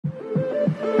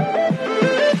Everyone,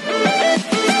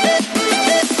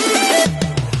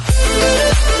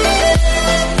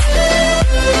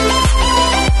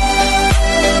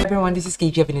 this is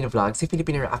toffe.avelino Vlogs, a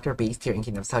Filipino actor based here in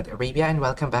Kingdom of Saudi Arabia, and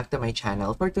welcome back to my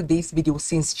channel. For today's video,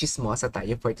 since chismosa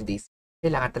tayo for today's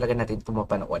kailangan talaga natin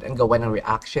pumapanood and gawa ng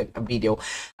reaction video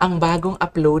ang bagong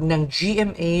upload ng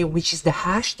GMA, which is the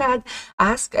hashtag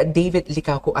Ask David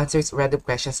Licauco Answers Random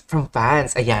Questions from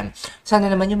Fans. Ayan, sana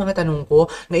naman yung mga tanong ko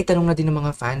na itanong na din ng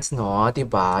mga fans, no?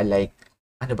 Diba? Like,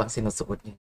 ano bang sinusuot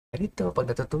niya? Ganito, pag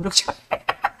natutulog siya.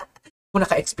 Kung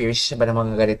naka-experience siya ba ng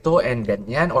mga ganito and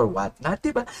ganyan or what not,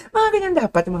 diba? Mga ganyan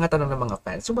dapat yung mga tanong ng mga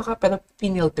fans. So baka pero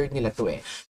pinilter nila to eh.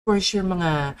 For sure,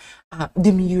 mga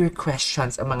demure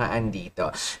questions ang mga andito.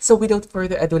 So without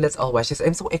further ado, let's all watch this.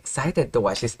 I'm so excited to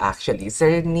watch this actually.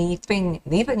 Sir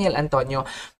Nathaniel Antonio,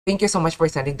 thank you so much for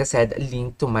sending the said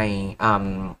link to my,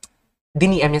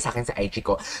 diniem niya sa akin sa IG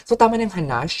ko. So tama ng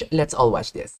hanash, let's all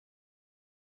watch this.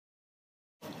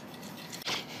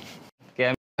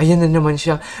 Ayan na naman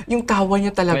siya. Yung tawa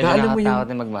niya talaga. Medyo alam mo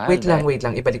yung... Wait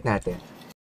lang. Ibalik natin.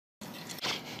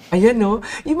 Ayan, no?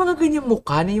 Yung mga ganyang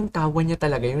mukha na yung tawa niya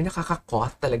talaga, yung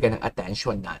nakaka-caught talaga ng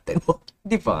attention natin.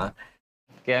 Di ba?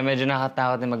 Kaya medyo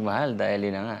nakatakot na magmahal dahil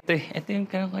yun na nga. Ito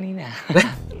yung kanang kanina.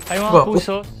 Ay mga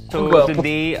puso. So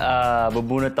today,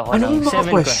 bubunot ako ng 7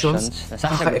 questions.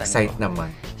 Nakaka-excite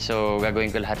naman. So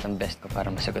gagawin ko lahat ng best ko para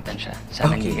masagutan siya.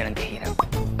 Sana hindi ka nang kahirap.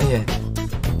 Ayan.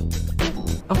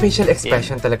 Ang facial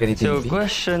expression talaga ni So, TV.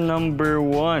 question number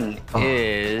 1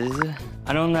 is,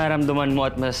 anong naramdaman mo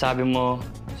at masasabi mo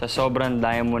sa sobrang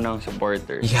daya mo ng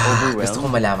supporters? Yeah, Overwhelmed? gusto ko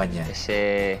malaman yan.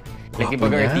 Kasi, like,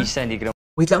 ibang artista, hindi ko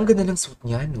Wait lang, ang ganda ng suit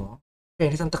niya, no?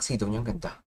 Kaya ang tuxedo niya, ang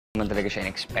ganda. naman talaga siya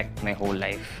in-expect my whole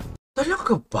life.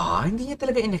 Talaga ba? Hindi niya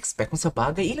talaga in-expect kung sa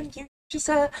bagay. Ilang years siya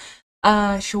sa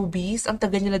showbiz. Ang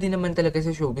tagal niya na din naman talaga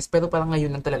sa showbiz. Pero parang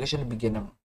ngayon lang talaga siya nabigyan ng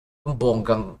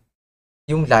bonggang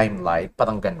yung limelight,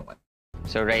 parang gano'n.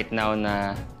 So right now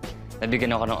na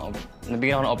nabigyan ako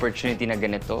ng opportunity na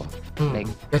ganito.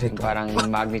 Like ganito. Parang yung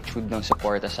magnitude ng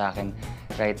suporta sa akin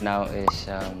right now is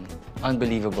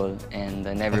unbelievable and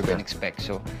never can expect.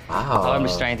 So I'm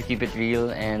just trying to keep it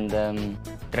real and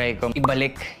try ko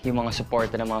ibalik yung mga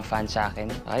suporta ng mga fans sa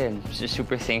akin. Ayun, just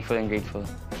super thankful and grateful.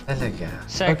 Talaga?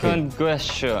 Second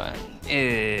question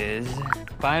is,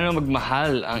 paano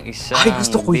magmahal ang isang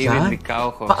David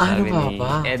Licauco? Paano nga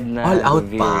ba? All out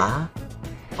pa?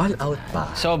 All out pa?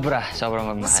 Sobrang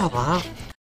magmahal. Masarap.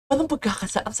 Parang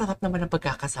ang sarap naman ang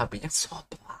pagkakasabi niya.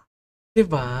 Sobra.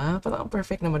 Diba? Parang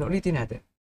perfect naman. Ulitin natin.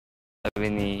 Sabi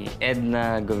ni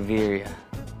Edna Gaviria,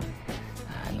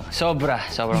 sobrang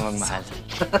magmahal.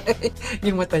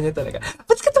 Yung mata niya talaga.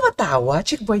 Ba't ka tumatawa?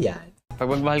 Chick ba yan? Pag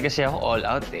magmahal kasi ako, all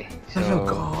out eh. So,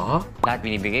 lahat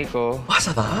binibigay ko.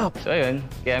 Masarap. So, ayun.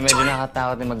 Kaya medyo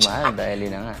nakatakot na magmahal dahil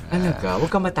yun na nga. Talaga? Huwag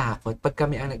ka matakot. Pag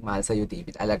kami ang nagmahal sa'yo,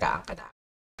 David, alagaan ka na.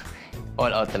 All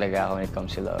out talaga ako when it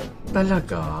comes to love.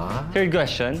 Talaga? Third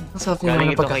question. Masarap niya naman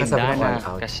ang pagkakasabi ng all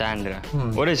out. Cassandra,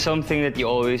 what is something that you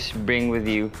always bring with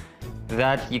you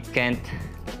that you can't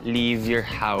leave your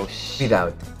house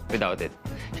without it?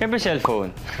 Siyempre, cellphone.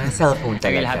 Cellphone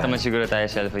talaga. Lahat naman siguro tayo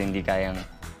cellphone, hindi kayang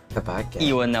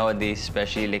iwan nowadays,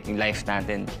 especially like in life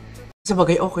natin. Sa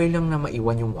bagay, okay lang na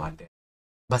maiwan yung wallet.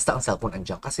 Basta ang cellphone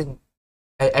andyan. Kasi,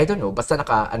 I don't know, basta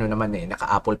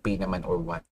naka-Apple Pay naman or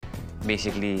what.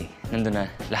 Basically, nandun na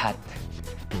lahat.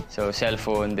 So,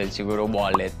 cellphone, then siguro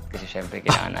wallet. Kasi syempre,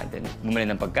 kailangan natin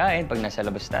bumili ng pagkain pag nasa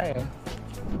labas tayo.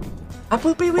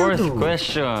 Apple Pay will do. Fourth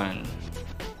question.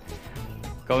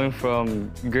 Coming from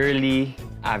Girly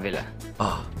Avila.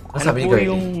 Ano po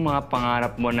yung mga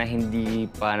pangarap mo na hindi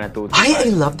pa natutupad?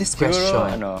 I love this question.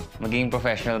 Siguro, maging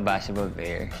professional basketball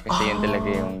player. Kasi yun talaga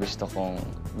yung gusto kong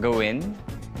gawin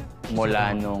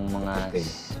mula nung mga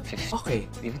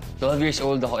 12 years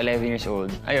old ako, 11 years old.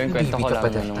 Ayun, kwento ko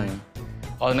lang nung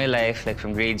all my life, like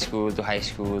from grade school to high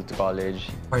school to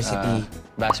college. Varsity.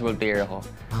 Basketball player ako.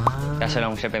 Kaso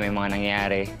lang, syempre, may mga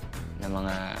nangyayari na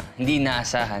mga hindi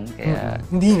inaasahan. Kaya...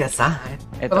 Hindi inaasahan?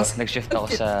 Ito, nag-shift ako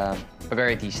sa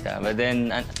pag-artista. But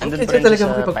then, andun pa rin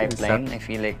sa pipeline. I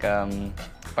feel like,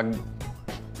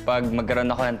 pag magkaroon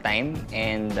ako ng time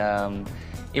and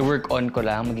i-work on ko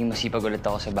lang, maging masipag ulit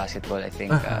ako sa basketball, I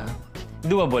think,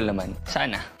 doable naman.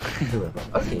 Sana. Doable.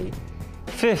 Okay.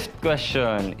 Fifth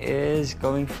question is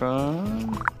coming from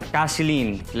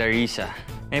Cassiline Clarissa.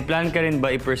 May plan ka rin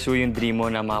ba i-pursue yung dream mo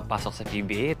na makapasok sa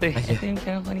PBA? Ito yung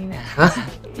kanang kanina.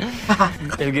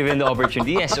 If given the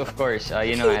opportunity, yes, of course.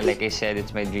 You know, like I said,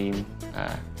 it's my dream.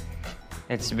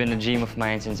 It's been a dream of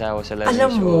mine since I was 11 years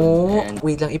old. Alam mo,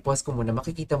 wait lang, i-pause ko muna.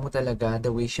 Makikita mo talaga the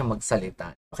way siya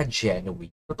magsalita.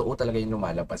 Maka-genuine. Totoo talaga yung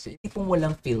lumalabas. Hindi pong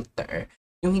walang filter.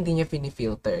 yung hindi niya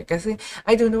fini-filter. Kasi,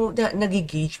 I don't know,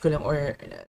 nagigauge ko lang or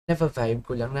na-vibe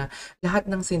ko lang na lahat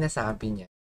ng sinasabi niya,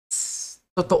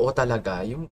 totoo talaga,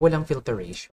 yung walang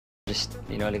filtration. Just,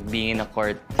 like being in a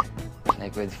court,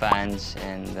 like with fans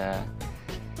and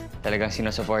talagang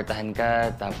sinusuportahan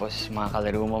ka, tapos mga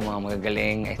kalaro mo, mga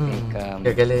magagaling. I think,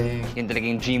 gagaling. yun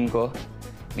talagang dream ko.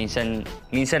 Minsan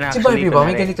Si Barbie ba?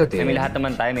 May ganito din. Kami lahat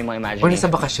naman tayo, may mga imagination. O nasa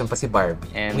bakasyon pa si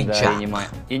Barbie. And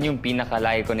yun yung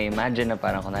pinaka-lagi ko na-imagine na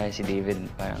parang kunwari si David,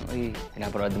 parang, uy,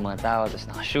 pinapanood ng mga tao, tapos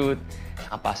nakashoot,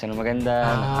 nakapasa ng maganda,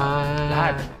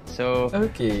 lahat. So,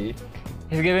 okay.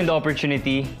 If given the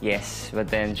opportunity, yes. But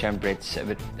then, syempre, it's a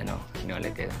bit,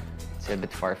 like it's a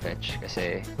bit far-fetched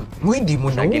kasi hindi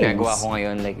mo sa ginagawa ko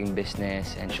ngayon, like in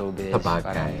business and showbiz,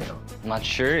 parang I'm not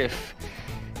sure if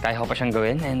kaya ko pa siyang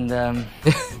gawin and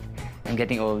I'm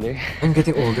getting older. I'm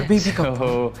getting older? Baby ka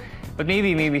so, but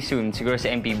maybe soon. Siguro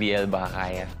sa MPBL baka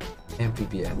kaya.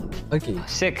 MPBL. Okay.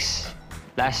 6.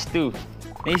 Last 2.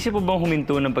 Naisip mo bang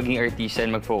huminto ng pagiging artista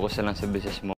and mag-focus na lang sa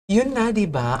business mo? Yun na, di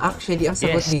ba? Actually, ang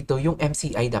sagot dito, yung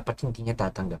MCI dapat hindi niya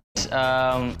tatanggap.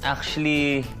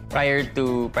 Actually, prior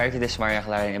to this Clara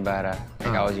and Ibarra,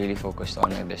 like I was really focused on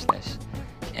my business.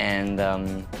 And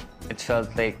it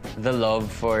felt like the love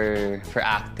for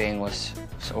acting was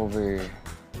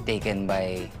overtaken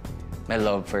by my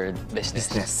love for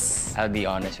business. I'll be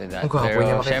honest with that.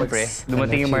 Pero syempre,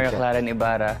 dumating yung Clara and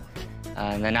Ibarra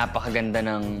na napakaganda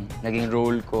ng naging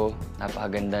role ko,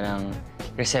 napakaganda ng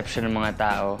reception ng mga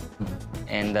tao.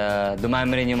 And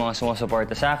dumami rin yung mga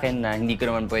sumusuporta sa akin na hindi ko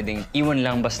naman pwedeng iwan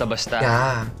lang basta-basta.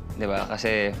 Yeah. Diba?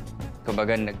 Kasi,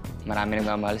 kumbaga, marami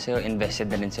nagmamahal sa'yo, invested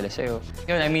na rin sila sa'yo.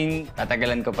 Yun, I mean,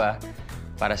 tatagalan ko pa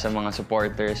para sa mga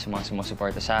supporters, mga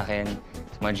sumusuporta sa akin,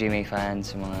 sa mga GMA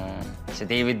fans, sa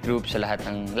David Troops, sa lahat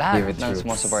ng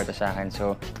sumusuporta sa akin.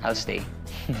 So, I'll stay.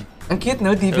 Ang cute,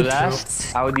 no? David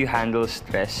Troops. How do you handle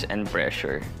stress and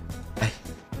pressure?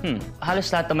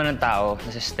 Halos lahat naman ng tao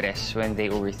nasa stress when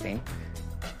they overthink.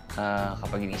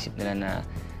 Kapag inisip nila na,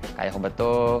 kaya ko ba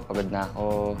to? Pagod na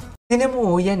ako. Tignan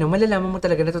mo, yan, no? Malalaman mo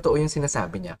talaga na totoo yung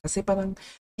sinasabi niya. Kasi parang,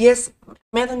 yes,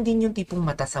 meron din yung tipong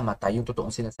mata sa mata, yung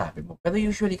totoong sinasabi mo. Pero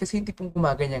usually, kasi yung tipong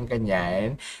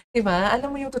gumaganyan-ganyan, di ba?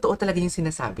 Alam mo yung totoo talaga yung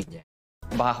sinasabi niya.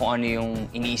 Baka kung ano yung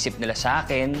iniisip nila sa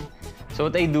akin. So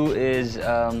what I do is,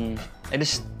 I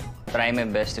just try my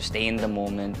best to stay in the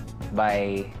moment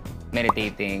by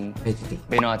meditating,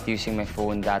 by not using my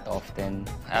phone that often.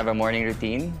 I have a morning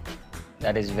routine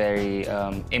that is very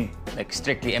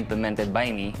strictly implemented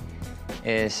by me.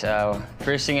 Is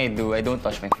first thing I do, I don't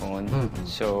touch my phone.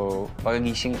 So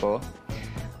paggising ko,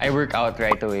 I work out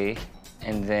right away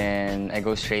and then I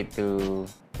go straight to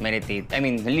meditate. I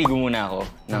mean, naligo muna ako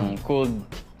ng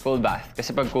cold bath.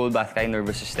 Kasi pag cold bath tayo,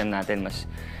 nervous system natin mas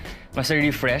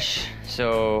refresh.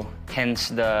 So hence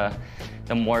the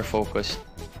more focused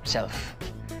self.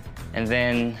 And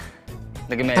then,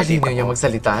 nag-meditate ako. Talino yung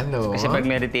magsalita, no? Kasi pag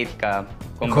meditate ka,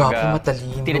 kumbaga,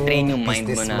 tinitrain yung mind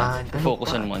mo na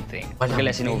focus on one thing.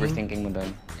 Less in overthinking mo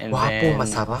doon. Wapo,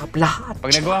 masarap, lahat.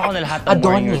 Pag nagawa ko na lahat ng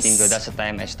morning routine ko, that's the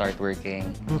time I start working.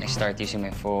 I start using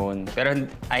my phone. Pero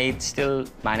I still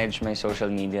manage my social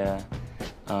media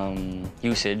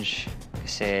usage.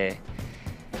 Kasi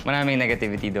maraming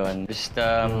negativity doon. Just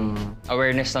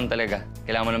awareness lang talaga.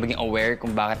 Kailangan mo na maging aware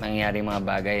kung bakit nangyayari yung mga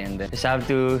bagay. And then just have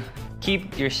to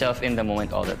keep yourself in the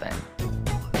moment all the time.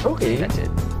 Okay. That's it.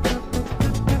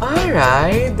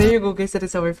 Alright. There you go, guys. That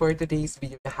is our for today's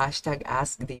video. The hashtag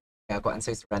AskDavid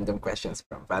answers random questions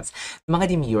from fans.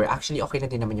 Mga demure, actually okay na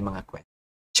din naman yung mga questions.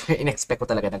 In-expect ko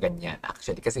talaga na ganyan.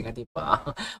 Actually, kasi nga diba,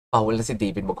 bawal na si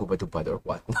David maghubad-hubad or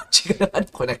what. Chika na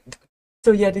connect.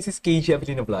 So yeah, this is KJ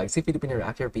Avelino Vlogs, a Filipino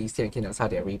actor based here in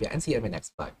Saudi Arabia, and see you in my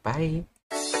next vlog. Bye!